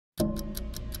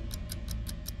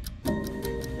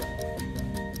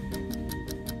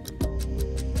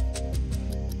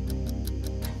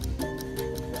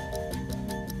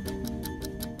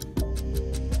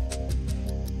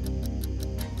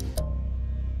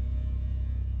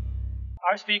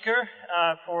Our speaker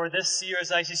for this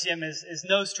year's ICCM is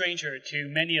no stranger to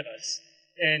many of us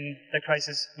in the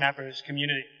Crisis Mappers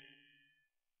community.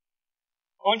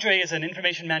 Andrej is an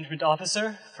information management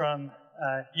officer from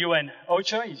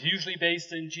UN-OCHA. He's usually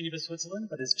based in Geneva, Switzerland,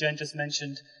 but as Jen just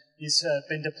mentioned, he's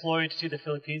been deployed to the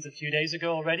Philippines a few days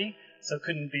ago already, so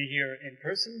couldn't be here in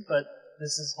person, but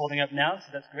this is holding up now, so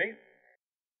that's great.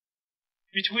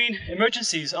 Between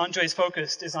emergencies, Andrej's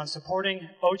focus is on supporting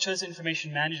OCHA's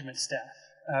information management staff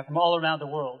from all around the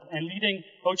world and leading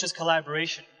OCHA's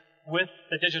collaboration with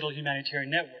the Digital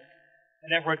Humanitarian Network, a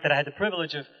network that I had the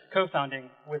privilege of co-founding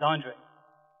with Andrej.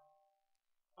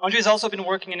 Andrej's also been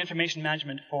working in information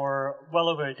management for well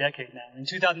over a decade now. In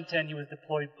 2010, he was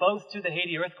deployed both to the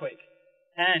Haiti earthquake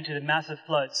and to the massive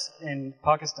floods in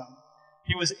Pakistan.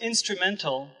 He was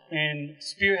instrumental in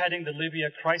spearheading the Libya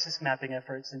crisis mapping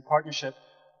efforts in partnership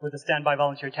with the Standby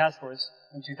Volunteer Task Force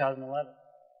in 2011.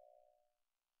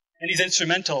 And he's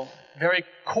instrumental, very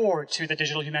core to the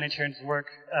Digital Humanitarian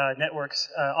Network's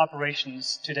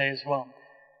operations today as well.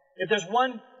 If there's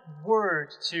one word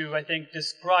to, I think,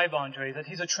 describe Andrej, that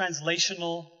he's a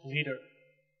translational leader.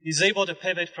 He's able to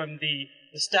pivot from the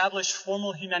established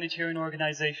formal humanitarian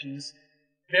organizations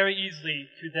very easily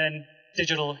to then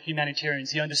digital humanitarians.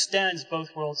 He understands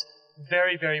both worlds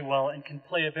very, very well and can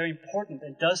play a very important,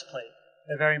 and does play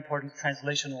a very important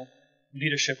translational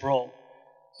leadership role.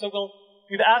 So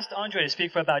we've asked Andrej to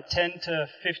speak for about 10 to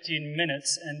 15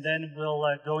 minutes, and then we'll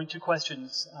go into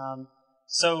questions.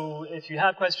 So if you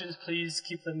have questions, please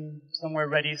keep them somewhere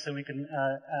ready so we can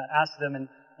ask them.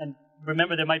 And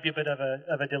remember, there might be a bit of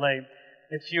a delay.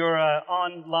 If you're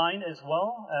online as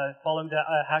well, following the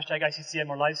hashtag ICCM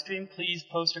or live stream, please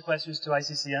post your questions to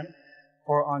ICCM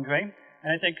for Andrej.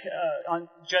 And I think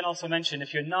Jen also mentioned,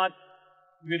 if you're not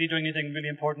really doing anything really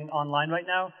important online right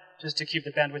now, just to keep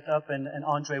the bandwidth up and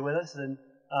Andrej with us, then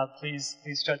please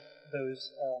shut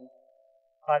those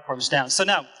platforms down. So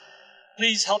now,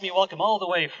 please help me welcome all the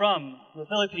way from the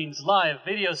Philippines, live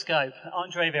video Skype,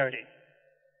 Andrej Verity.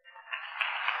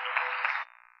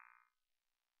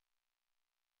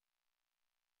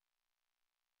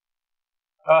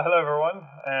 Hello, everyone,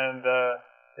 and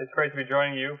it's great to be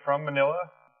joining you from Manila.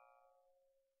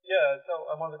 Yeah, so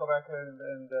I wanted to go back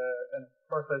and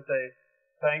first I'd say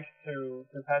thanks to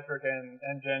Patrick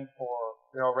and Jen for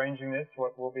arranging this,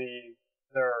 what will be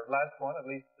their last one, at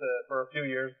least for a few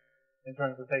years, in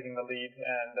terms of taking the lead.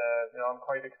 And I'm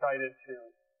quite excited to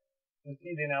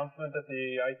see the announcement that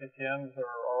the ICCMs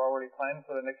are already planned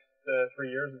for the next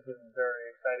 3 years. It's been very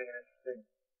exciting and interesting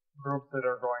groups that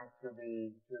are going to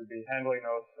be handling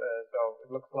those. So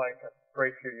it looks like a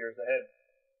great few years ahead.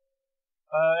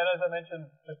 And as I mentioned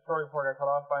just before I got cut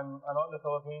off, I'm out in the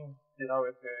Philippines.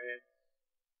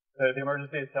 The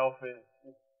emergency itself is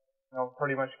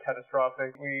pretty much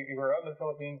catastrophic. We were out in the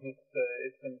Philippines.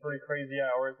 It's been pretty crazy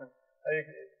hours, and I think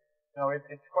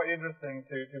it's quite interesting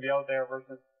to be out there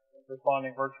versus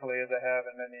responding virtually as I have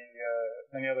in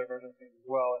many other emergencies as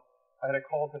well. I had a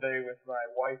call today with my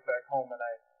wife back home, and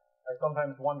I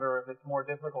sometimes wonder if it's more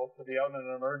difficult to be out in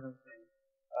an emergency,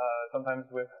 sometimes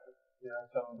with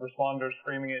some responders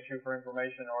screaming at you for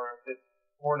information, or if it's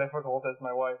more difficult as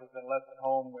my wife has been left at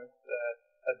home with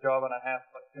a job and a half,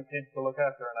 like 2 kids to look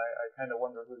after, and I kind of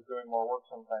wonder who's doing more work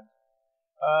sometimes.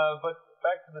 But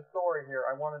back to the story here,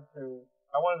 I wanted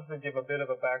to give a bit of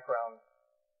a background.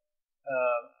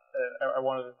 I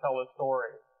wanted to tell a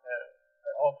story.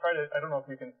 I'll try to. I don't know if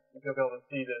you'll be able to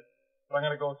see this, but I'm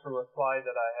going to go through a slide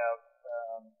that I have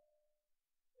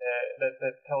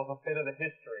that tells a bit of the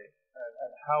history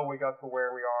and how we got to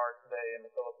where we are today in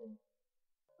the Philippines.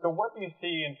 So what do you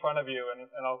see in front of you? And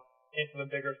I'll get to the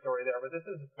bigger story there. But this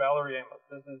is Valerie Amos.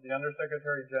 This is the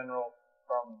Undersecretary General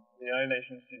from the United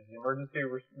Nations. She's the Emergency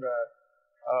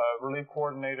Relief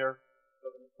Coordinator,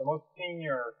 the most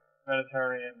senior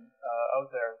humanitarian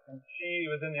out there. And she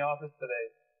was in the office today,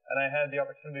 and I had the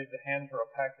opportunity to hand her a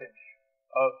package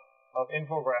of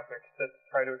infographics that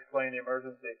try to explain the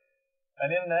emergency. And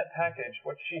in that package,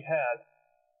 what she had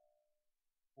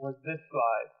was this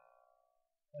slide.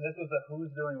 And this was a who's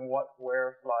doing what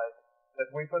where slide that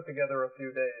we put together a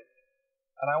few days.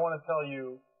 And I want to tell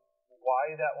you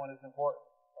why that one is important.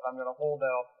 And I'm going to hold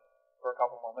out for a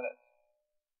couple more minutes.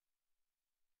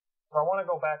 So I want to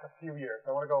go back a few years.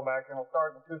 I want to go back, and we'll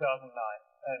start in 2009.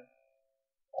 And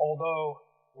although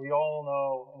we all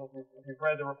know, and if you've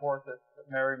read the report that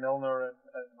Mary Milner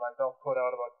and myself put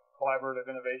out about collaborative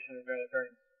innovation in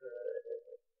humanitarian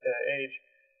age,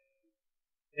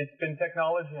 it's been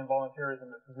technology and volunteerism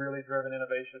that's really driven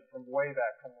innovation from way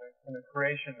back, from the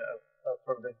creation of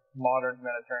sort of this modern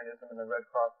humanitarianism and the Red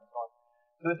Cross and so on.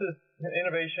 So this is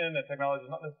innovation and technology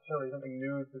is not necessarily something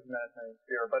new to the humanitarian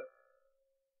sphere, but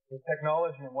the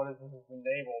technology and what this has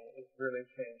enabled is really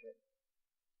changing.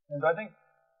 And I think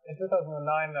in 2009,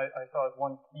 I saw as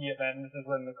one key event, and this is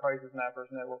when the Crisis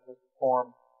Mappers Network was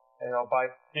formed, by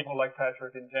people like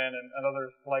Patrick and Jen and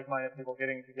others like-minded people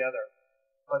getting together.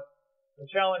 But the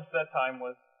challenge at that time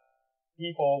was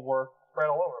people were spread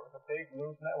all over. It was a big,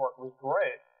 loose network. It was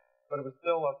great, but it was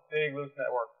still a big, loose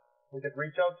network. We could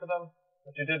reach out to them,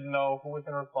 but you didn't know who was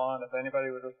going to respond, if anybody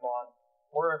would respond,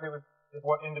 or if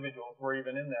what individuals were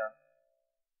even in there.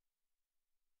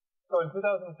 So in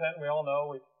 2010, we all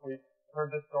know, we heard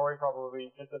this story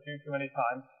probably just a few too many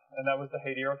times, and that was the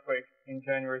Haiti earthquake in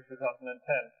January 2010.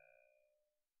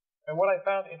 And what I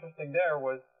found interesting there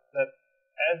was that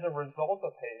as a result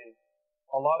of Haiti,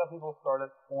 a lot of people started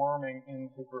forming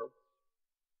into groups.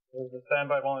 There was a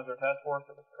standby volunteer task force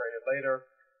that was created later,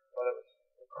 but it was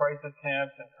crisis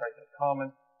camps and crisis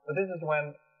commons. But this is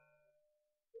when,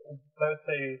 let's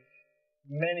say,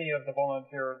 many of the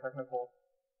volunteer and technical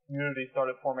communities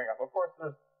started forming up. Of course,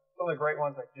 there's some of the great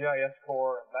ones like GIS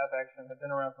Corps and Map Action have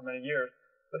been around for many years,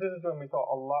 but this is when we saw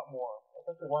a lot more,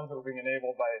 especially ones that were being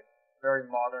enabled by very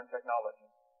modern technology.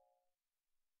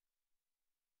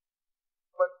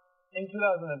 But in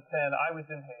 2010, I was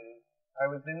in Haiti. I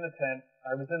was in the tent.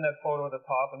 I was in that photo at the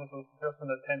top, and this was just when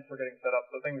the tents were getting set up,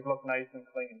 so things looked nice and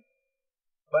clean.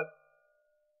 But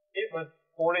it was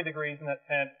 40 degrees in that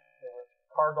tent. There was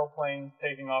cargo planes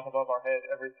taking off above our head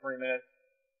every 3 minutes.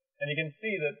 And you can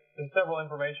see that there's several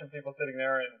information people sitting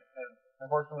there, and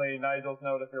unfortunately, Nigel's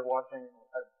note, if you're watching,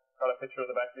 I've got a picture of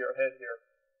the back of your head here.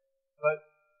 But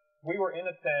we were in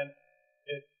a tent.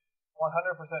 It's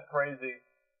 100% crazy,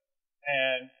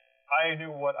 and I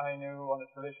knew what I knew on the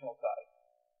traditional side.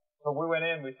 So we went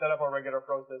in, we set up our regular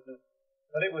processes,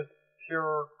 but it was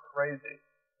pure crazy.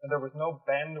 And there was no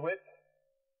bandwidth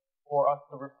for us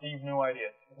to receive new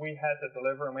ideas. We had to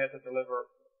deliver, and we had to deliver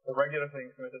the regular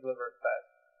things, and we had to deliver it fast.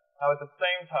 Now, at the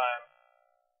same time,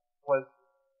 was,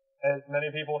 as many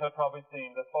people have probably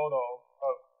seen, the photo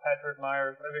of Patrick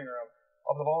Meyer's living room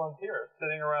of the volunteers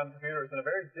sitting around computers in a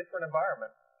very different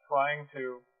environment, trying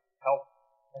to help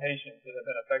the Haitians that have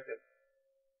been affected.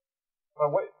 But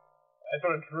what I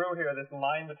sort of drew here, this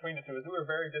line between the two, is we were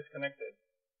very disconnected.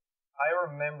 I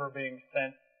remember being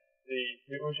sent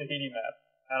the OCHA Haiti map,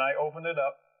 and I opened it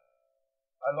up.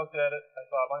 I looked at it. I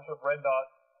saw a bunch of red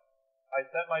dots. I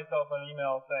sent myself an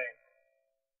email saying,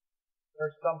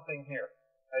 there's something here.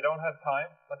 I don't have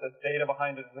time, but the data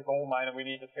behind it is a gold mine, and we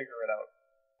need to figure it out.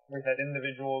 We had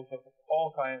individuals of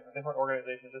all kinds of different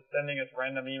organizations just sending us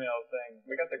random emails saying,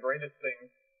 we got the greatest thing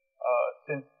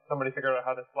since somebody figured out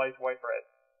how to slice white bread,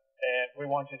 and we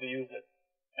want you to use it.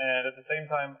 And at the same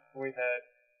time, we had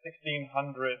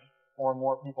 1,600 or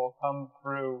more people come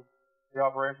through the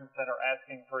operations center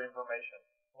asking for information,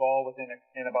 all within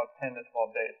in about 10 to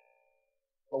 12 days.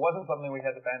 So it wasn't something we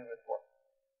had the bandwidth for.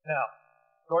 Now,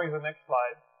 going to the next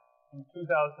slide, in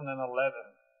 2011,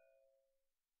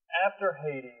 after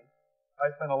Haiti,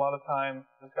 I spent a lot of time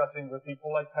discussing with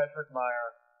people like Patrick Meyer,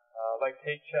 like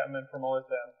Kate Chapman from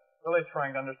OSM, really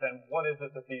trying to understand what is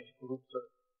it that these groups are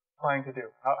trying to do.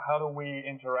 How do we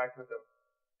interact with them?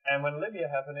 And when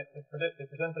Libya happened, it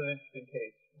presented an interesting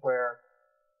case where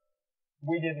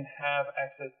we didn't have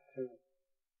access to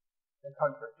the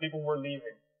country. People were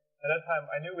leaving. At that time,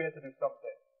 I knew we had to do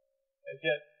something. And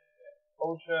yet,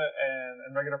 OCHA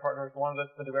and regular partners wanted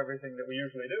us to do everything that we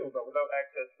usually do, but without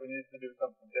access, we needed to do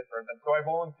something different. And so I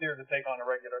volunteered to take on a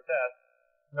regular task,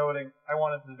 noting I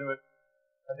wanted to do it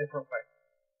a different way.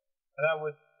 And that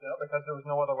was, because there was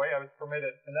no other way, I was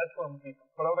permitted. And that's when we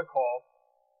put out a call.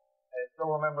 I still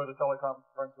remember the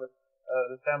teleconference with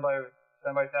the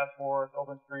standby task force,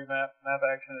 OpenStreetMap, Map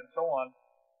Action, and so on.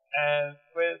 And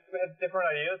we had different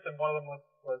ideas, and one of them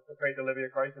was to create the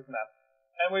Libya crisis map.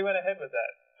 And we went ahead with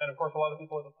that. And of course, a lot of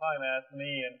people at the time asked me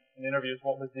in interviews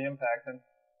what was the impact. And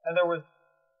it was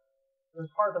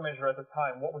hard to measure at the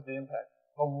time what was the impact.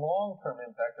 The long-term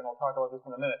impact, and I'll talk about this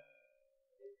in a minute,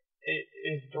 it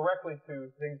is directly to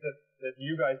things that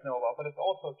you guys know about, but it's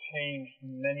also changed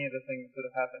many of the things that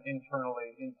have happened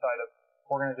internally inside of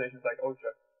organizations like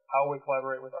OCHA, how we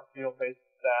collaborate with our field-based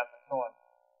staff, and so on.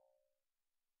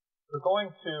 We're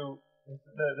going to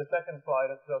the second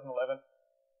slide of 2011.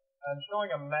 I'm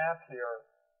showing a map here,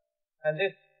 and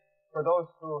this, for those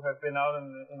who have been out in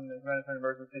the humanitarian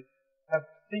emergency, have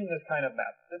seen this kind of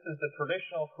map. This is the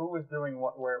traditional who is doing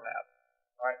what where map.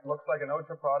 All right, looks like an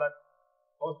OCHA product.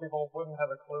 Most people wouldn't have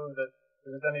a clue that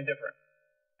it was any different.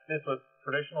 This was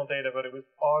traditional data, but it was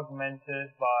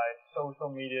augmented by social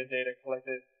media data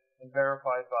collected and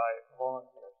verified by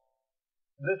volunteers.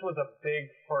 This was a big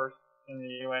first in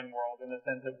the UN world in the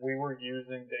sense that we were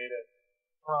using data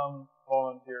from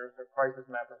volunteers or crisis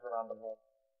mappers around the world.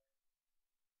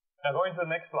 Now going to the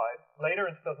next slide, later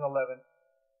in 2011,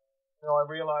 I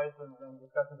realized in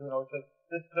discussions with OCHA,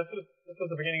 this was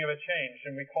the beginning of a change,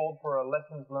 and we called for a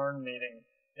lessons learned meeting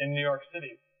in New York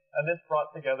City. And this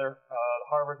brought together the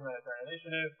Harvard Humanitarian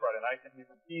Initiative, brought in ICCM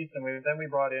for Peace, and then we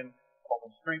brought in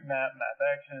OpenStreetMap, Map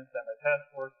Action, Standby Task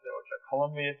Force, the OCHA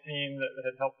Columbia team that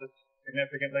had helped us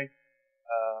significantly,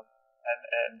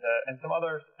 and some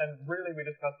others. And really we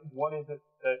discussed what is it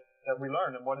that we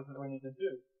learned and what is it that we need to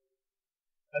do.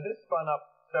 And this spun up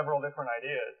several different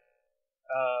ideas.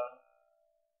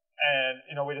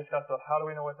 We discussed how do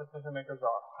we know what decision makers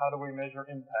are? How do we measure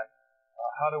impact?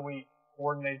 How do we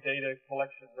coordinate data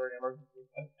collection during emergencies?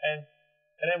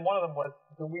 And then one of them was,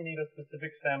 do we need a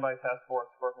specific standby task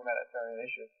force for humanitarian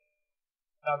issues?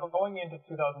 Now, going into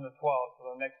 2012, so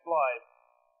the next slide,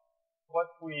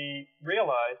 what we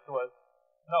realized was,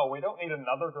 no, we don't need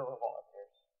another group of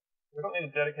volunteers. We don't need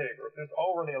a dedicated group. There's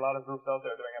already a lot of groups out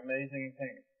there doing amazing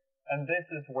things. And this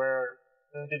is where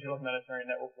the Digital Humanitarian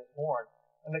Network was born.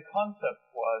 And the concept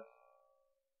was,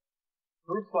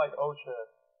 groups like OCHA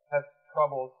have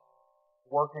troubles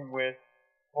working with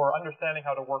or understanding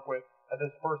how to work with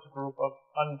this first group of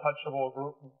untouchable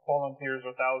volunteers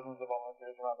or thousands of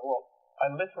volunteers around the world.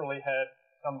 I literally had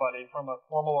somebody from a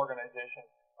formal organization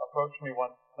approach me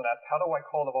once and ask, how do I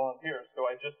call the volunteers? Do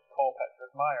I just call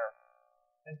Patrick Meyer?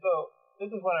 And so this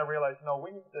is when I realized, no,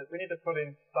 we need to put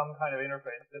in some kind of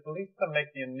interface, at least to make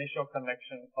the initial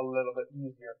connection a little bit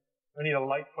easier. We need a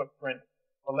light footprint.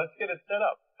 But let's get it set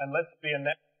up, and let's be a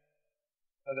net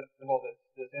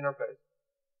this interface.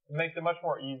 It makes it much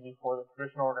more easy for the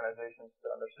traditional organizations to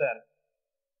understand.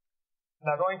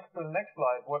 Now, going to the next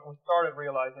slide, what we started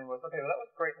realizing was, okay, well, that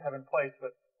was great to have in place,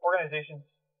 but organizations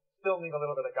still need a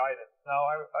little bit of guidance. Now,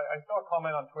 I saw a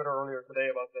comment on Twitter earlier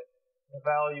today about the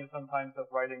value sometimes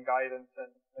of writing guidance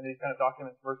and these kind of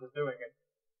documents versus doing it.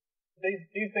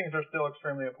 These things are still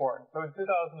extremely important. So in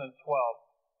 2012,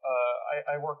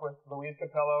 I worked with Louise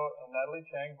Capello and Natalie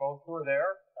Chang, both who were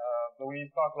there.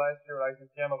 Louise talked last year at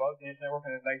ICCM about the H Network,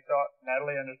 and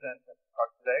Natalie understands to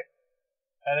talk today.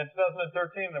 And in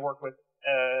 2013, I worked with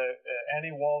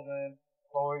Annie Walden,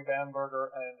 Chloe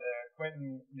Bamberger, and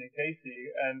Quentin Casey,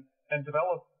 and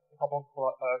developed a couple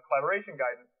of collaboration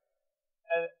guidance.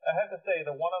 And I have to say,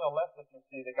 the one on the left that you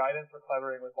see, the guidance for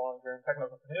collaborating with volunteer and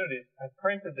technical communities, I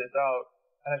printed this out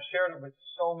and I've shared it with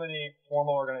so many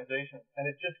formal organizations, and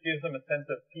it just gives them a sense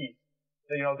of peace.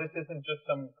 That, this isn't just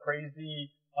some crazy,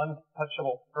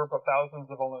 untouchable group of thousands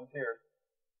of volunteers.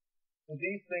 So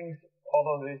these things,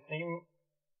 although they seem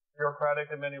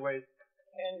bureaucratic in many ways,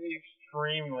 can be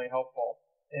extremely helpful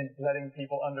in letting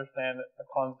people understand the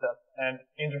concept and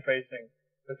interfacing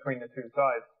between the two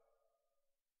sides.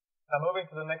 Now, moving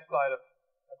to the next slide,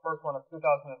 the first one of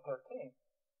 2013.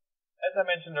 As I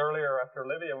mentioned earlier, after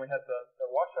Libya, we had the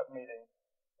wash-up meeting.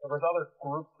 There was other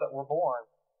groups that were born,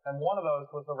 and one of those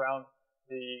was around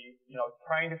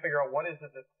trying to figure out what is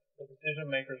it that the decision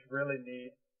makers really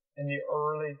need in the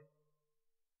early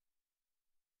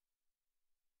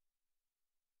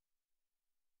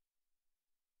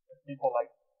people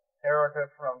like Erica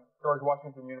from George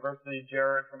Washington University,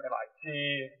 Jared from MIT,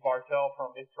 Bartel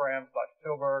from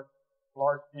ISRAM/Tilburg,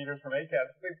 Lars Peters from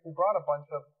ACAPS. We brought a bunch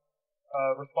of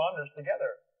responders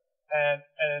together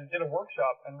and did a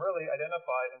workshop and really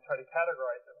identified and tried to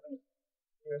categorize at least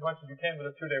as much as you can with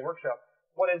a 2-day workshop.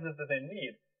 What is it that they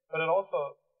need? But it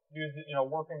also used,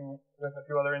 working with a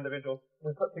few other individuals,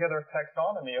 we put together a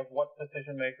taxonomy of what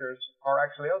decision makers are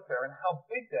actually out there and how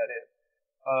big that is.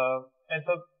 And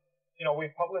so,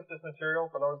 we've published this material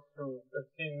for those who have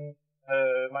seen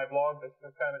my blog. This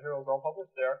kind of material is all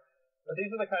published there. But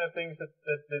these are the kind of things that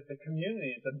the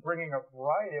communities and bringing a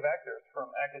variety of actors,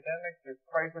 from academics to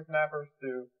crisis mappers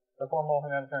to the formal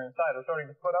humanitarian side, are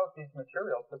starting to put out these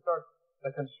materials to start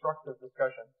the constructive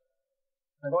discussion.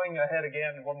 And going ahead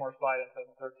again, one more slide in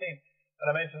 2013, and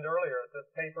I mentioned earlier, the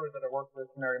paper that I worked with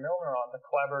Mary Milner on, the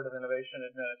Collaborative Innovation in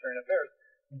Humanitarian Affairs,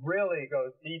 really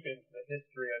goes deep into the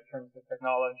history in terms of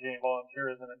technology and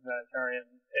volunteerism in humanitarian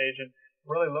age, and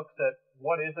really looks at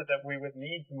what is it that we would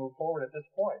need to move forward at this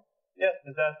point. Yes,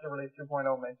 Disaster Relief 2.0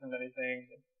 mentioned many things,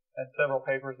 and several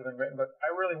papers have been written, but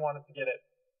I really wanted to get at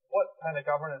what kind of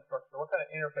governance structure, what kind of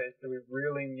interface do we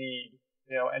really need,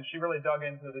 and she really dug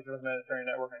into the Digital Humanitarian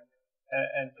Network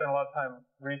and spent a lot of time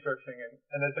researching,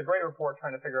 and it's a great report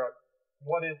trying to figure out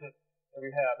what is it that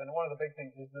we have. And one of the big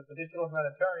things is that the Digital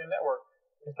Humanitarian Network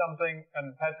is something,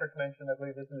 and Patrick mentioned, I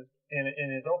believe this is in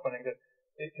his opening, that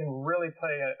it can really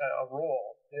play a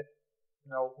role if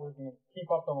we can keep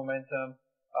up the momentum.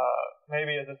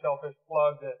 Maybe as a selfish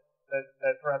plug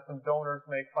that perhaps some donors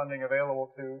make funding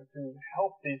available to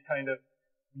help these kind of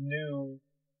new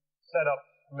setups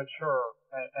mature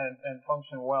and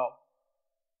function well.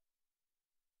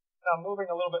 Now, moving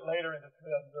a little bit later into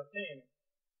 2013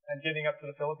 and getting up to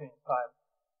the Philippines time,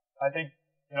 I think,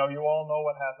 you all know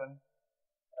what happened.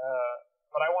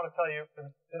 But I want to tell you,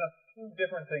 there's been a few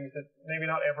different things that maybe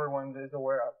not everyone is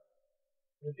aware of.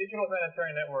 The Digital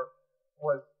Humanitarian Network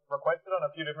was requested on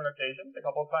a few different occasions. A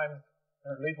couple of times,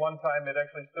 at least one time, it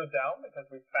actually stood down because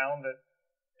we found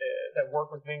that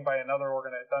work was being done by another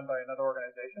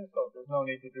organization, so there's no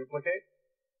need to duplicate.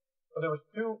 But there was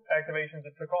 2 activations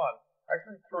it took on.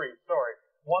 Actually 3, sorry.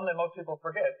 One that most people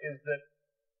forget is that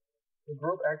the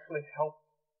group actually helped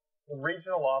the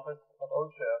regional office of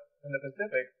OCHA in the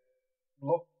Pacific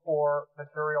look for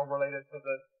material related to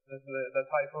the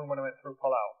typhoon when it went through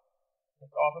Palau.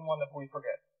 It's often one that we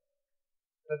forget.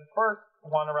 The first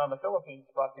one around the Philippines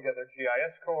brought together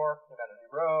GIS Corps, Humanity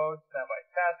Roads, Standby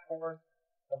Task Force,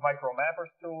 the Micro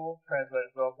Mappers tool,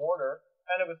 Translators Without Border,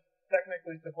 and it was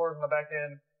technically supported on the back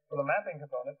end for the mapping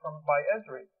component by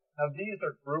Esri. Now, these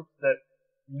are groups that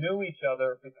knew each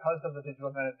other because of the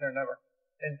Digital Humanitarian Network.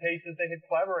 In cases they had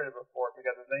collaborated before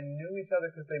together. They knew each other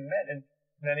because they met, and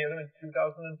many of them in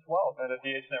 2012 at a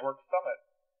DH Network Summit.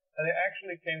 And they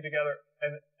actually came together,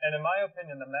 and in my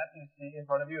opinion, the map you see in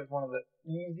front of you is one of the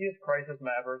easiest crisis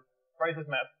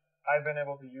maps I've been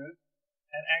able to use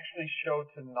and actually show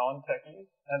to non-techies.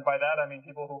 And by that, I mean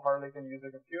people who hardly can use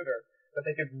a computer, but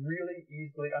they could really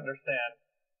easily understand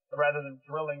rather than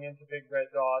drilling into big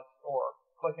red dots or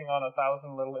clicking on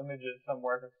 1,000 little images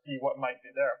somewhere to see what might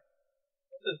be there.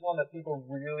 This is one that people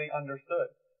really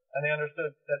understood. And they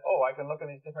understood that, I can look in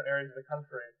these different areas of the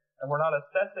country, and we're not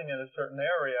assessing in a certain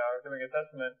area or doing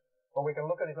assessment, but we can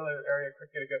look at these other areas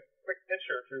quickly to get a quick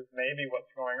picture to maybe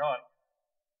what's going on.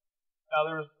 Now,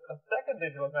 there was a second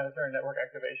Digital Humanitarian Network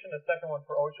activation, the second one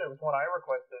for OCHA. It was one I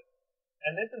requested.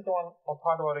 And this is the one I'll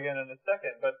talk about again in a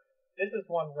second, but this is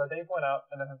one where they went out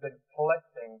and have been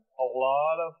collecting a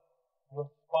lot of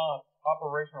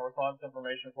operational response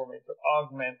information for me to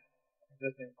augment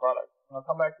existing products. And I'll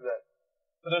come back to that.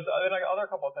 So there's other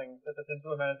couple of things that the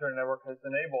Digital Humanitarian Network has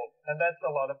enabled, and that's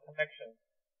a lot of connections.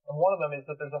 And one of them is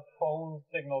that there's a phone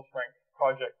signal strength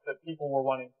project that people were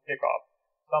wanting to kick off.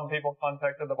 Some people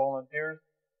contacted the volunteers.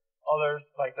 Others,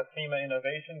 like the FEMA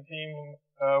Innovation Team,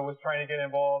 was trying to get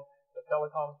involved. The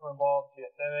telecoms were involved.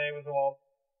 GSMA was involved.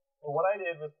 But what I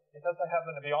did was, because I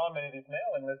happen to be on many of these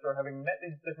mailing lists or having met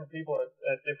these different people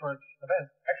at different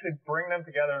events, actually bring them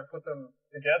together and put them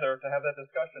together to have that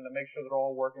discussion to make sure they're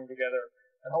all working together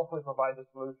and hopefully provide the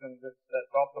solution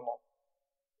that's optimal.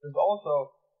 There's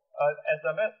also an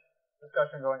SMS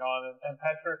discussion going on, and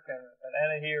Patrick and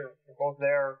Anna here are both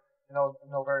there, know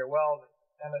very well.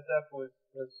 MSF was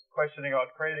questioning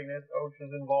about creating this. OCHA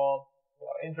is involved.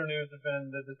 Internews has been in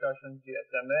the discussion.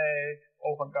 GSMA,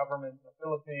 Open Government in the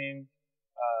Philippines.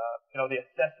 The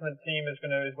assessment team is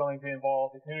willing to be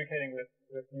involved. The communicating with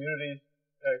communities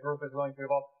group is willing to be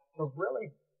involved. So really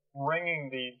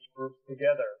bringing these groups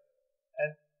together,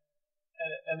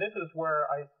 and this is where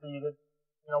I see that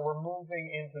we're moving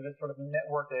into this sort of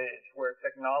network age where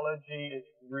technology is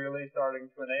really starting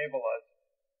to enable us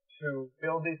to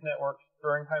build these networks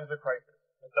during times of crisis.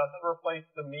 It doesn't replace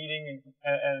the meeting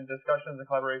and discussions and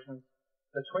collaborations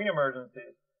between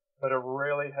emergencies, but it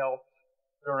really helps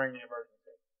during the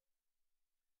emergency.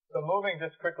 So moving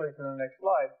just quickly to the next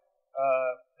slide,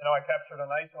 I captured a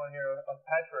nice one here of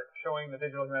Patrick showing the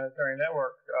Digital Humanitarian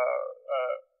Network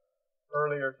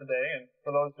earlier today, and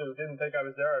for those who didn't think I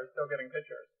was there, I was still getting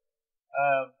pictures.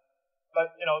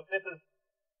 But this is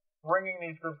bringing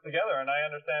these groups together, and I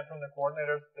understand from the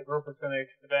coordinators the group is going to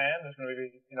expand. There's going to be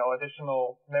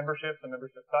additional memberships and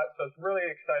membership types, so it's a really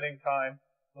exciting time.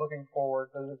 Looking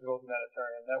forward to the Digital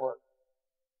Humanitarian Network.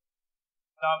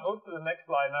 Now I'll move to the next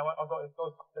slide, and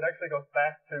it actually goes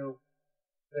back to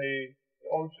the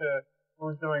OCHA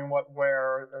who's doing what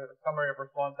where, the summary of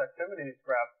response activities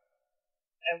graph.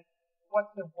 And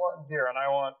what's important here, and I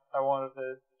wanted to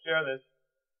share this,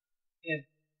 is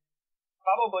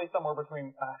probably somewhere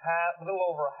between a little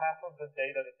over half of the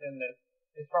data that's in this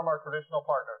is from our traditional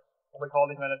partners, what we call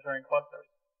the humanitarian clusters.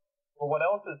 But what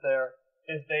else is there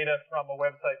is data from a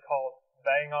website called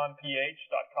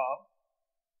bangonph.com.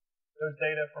 There's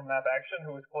data from MapAction,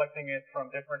 who is collecting it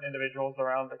from different individuals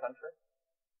around the country.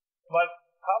 But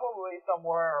probably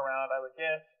somewhere around, I would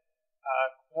guess, a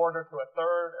quarter to a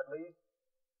third at least,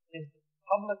 is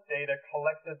public data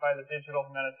collected by the Digital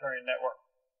Humanitarian Network.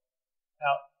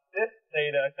 Now, this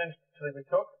data essentially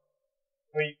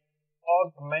we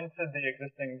augmented the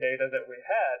existing data that we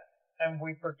had, and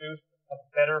we produced a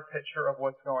better picture of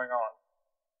what's going on.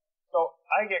 So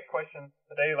I get questions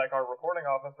today, like our reporting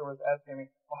officer was asking me,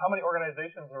 well, how many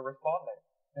organizations are responding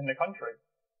in the country?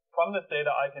 From this data,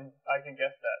 I can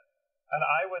guess that. And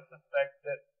I would suspect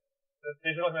that the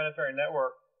Digital Humanitarian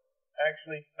Network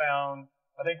actually found,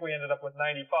 I think we ended up with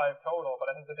 95 total,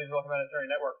 but I think the Digital Humanitarian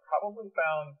Network probably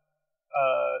found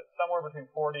somewhere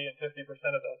between 40 and 50%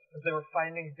 of those, because they were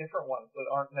finding different ones that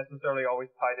aren't necessarily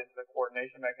always tied into the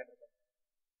coordination mechanism.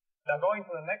 Now, going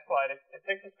to the next slide, it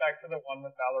takes us back to the one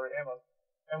with Valerie Amos.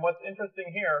 And what's interesting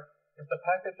here is the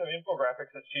package of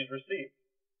infographics that she's received.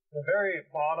 The very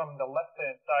bottom, the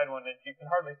left-hand side one, that you can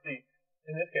hardly see,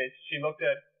 in this case, she looked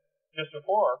at just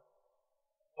before,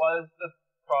 was the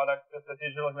product that the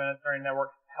Digital Humanitarian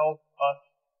Network helped us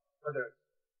produce.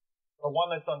 The one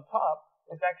that's on top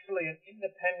is actually an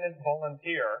independent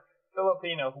volunteer,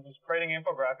 Filipino, who was creating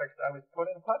infographics I was put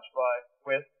in touch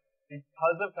with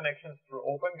because of connections through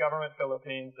Open Government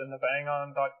Philippines and the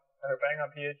bangonph.com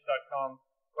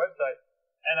website.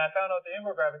 And I found out the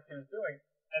infographics he was doing,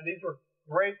 and these were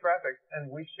great graphics,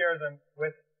 and we shared them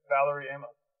with Valerie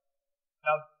Amos.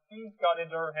 Now, these got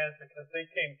into her hands because they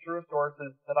came through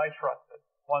sources that I trusted,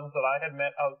 ones that I had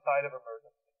met outside of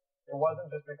emergency. It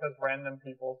wasn't just because random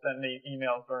people sent me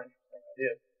emails or interesting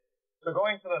ideas. So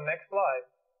going to the next slide,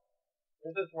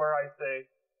 this is where I say,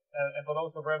 and for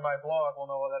those who've read my blog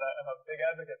will know that I'm a big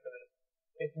advocate for this.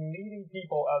 It's meeting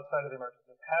people outside of the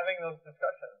emergencies, having those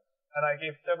discussions. And I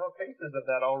gave several cases of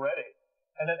that already.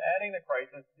 And then adding the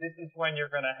crisis, this is when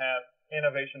you're going to have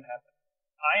innovation happen.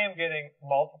 I am getting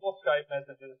multiple Skype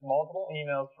messages, multiple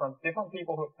emails from different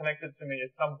people who have connected to me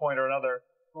at some point or another,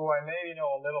 who I maybe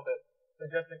know a little bit,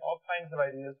 suggesting all kinds of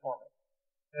ideas for me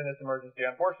in this emergency.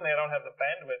 Unfortunately, I don't have the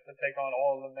bandwidth to take on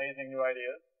all the amazing new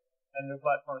ideas and new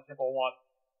platforms people want.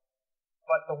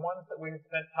 But the ones that we had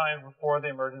spent time before the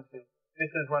emergency,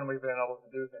 this is when we've been able to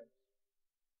do things.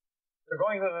 So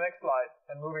going to the next slide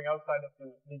and moving outside of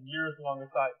the years along the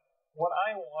side, what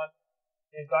I want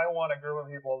is I want a group of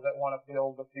people that want to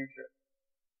build the future.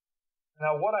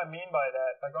 Now, what I mean by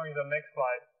that, by going to the next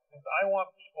slide, is I want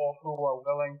people who are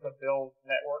willing to build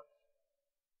networks.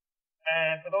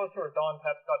 And for those who are Don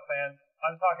Tapscott fans,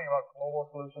 I'm talking about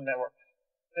global solution networks.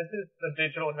 This is the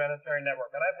Digital Humanitarian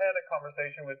Network. And I've had a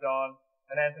conversation with Don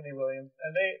and Anthony Williams,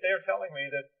 and they are telling me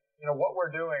that, you know, what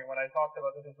we're doing when I talked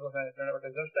about the Digital Humanitarian Network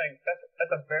is they're saying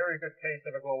that's a very good case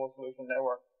of a global solution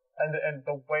network and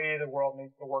the way the world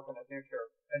needs to work in the future.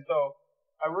 And so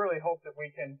I really hope that we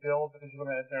can build the Digital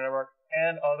Humanitarian Network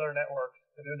and other networks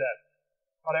to do that.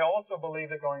 But I also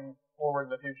believe that going forward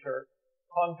in the future,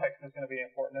 context is going to be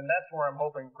important, and that's where I'm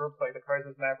hoping groups like the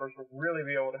Crisis Mappers will really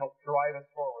be able to help drive us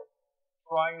forward,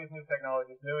 trying these new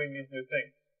technologies, doing these new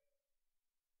things.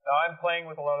 Now, I'm playing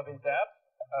with a lot of these apps.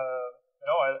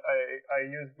 I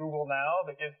use Google Now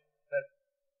that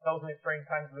tells me strange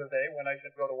times of the day when I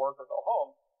should go to work or go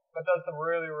home, but does some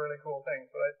really, really cool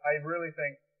things. But I really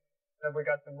think that we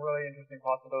got some really interesting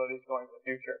possibilities going in the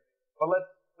future. But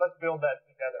let's build that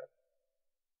together.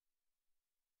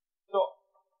 So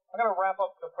I'm going to wrap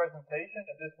up the presentation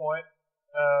at this point.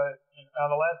 On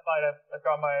the last slide, I've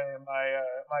got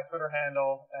my Twitter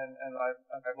handle and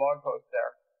my blog post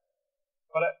there.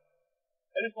 But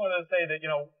I just wanted to say that,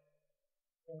 you know,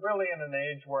 we're really in an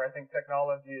age where I think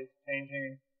technology is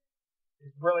changing.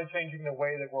 It's really changing the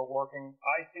way that we're working.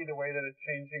 I see the way that it's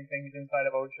changing things inside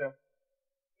of OCHA.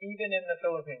 Even in the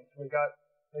Philippines, we've got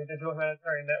the Digital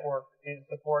Humanitarian Network is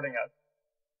supporting us.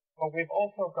 But we've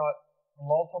also got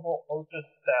multiple OCHA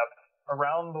staff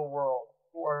around the world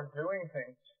who are doing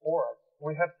things for us.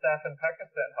 We have staff in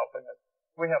Pakistan helping us.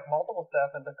 We have multiple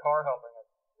staff in Dakar helping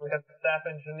us. We have staff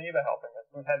in Geneva helping us.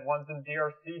 We've had ones in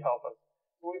DRC help us.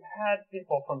 We've had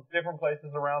people from different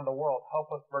places around the world help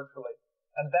us virtually.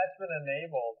 And that's been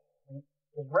enabled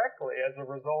directly as a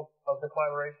result of the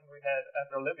collaboration we had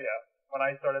after Libya, when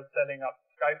I started setting up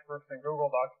Skype groups and Google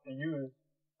Docs to use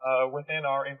within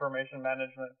our information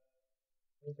management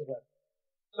discipline.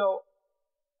 So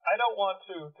I don't want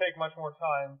to take much more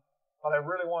time, but I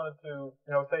really wanted to,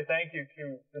 say thank you to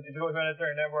the Digital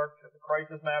Humanitarian Network, to the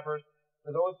Crisis Mappers, to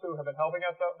those who have been helping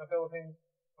us out in the Philippines,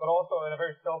 but also in a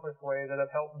very selfish way that have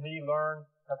helped me learn,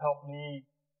 have helped me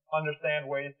understand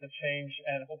ways to change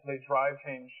and hopefully drive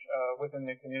change within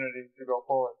the community to go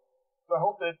forward. So I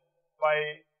hope that by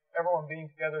everyone being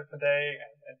together today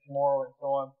and tomorrow and so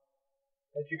on,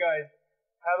 that you guys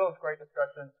have those great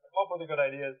discussions, come up with the good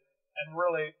ideas, and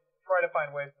really try to find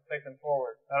ways to take them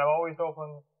forward. And I'm always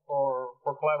open for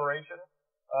collaboration.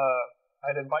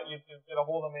 I'd invite you to get a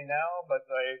hold of me now, but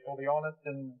I will be honest,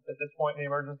 at this point in the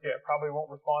emergency, I probably won't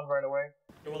respond right away.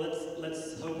 Well,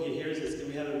 let's hope he hears this. Can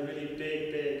we have a really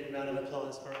big round of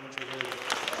applause for Andrej?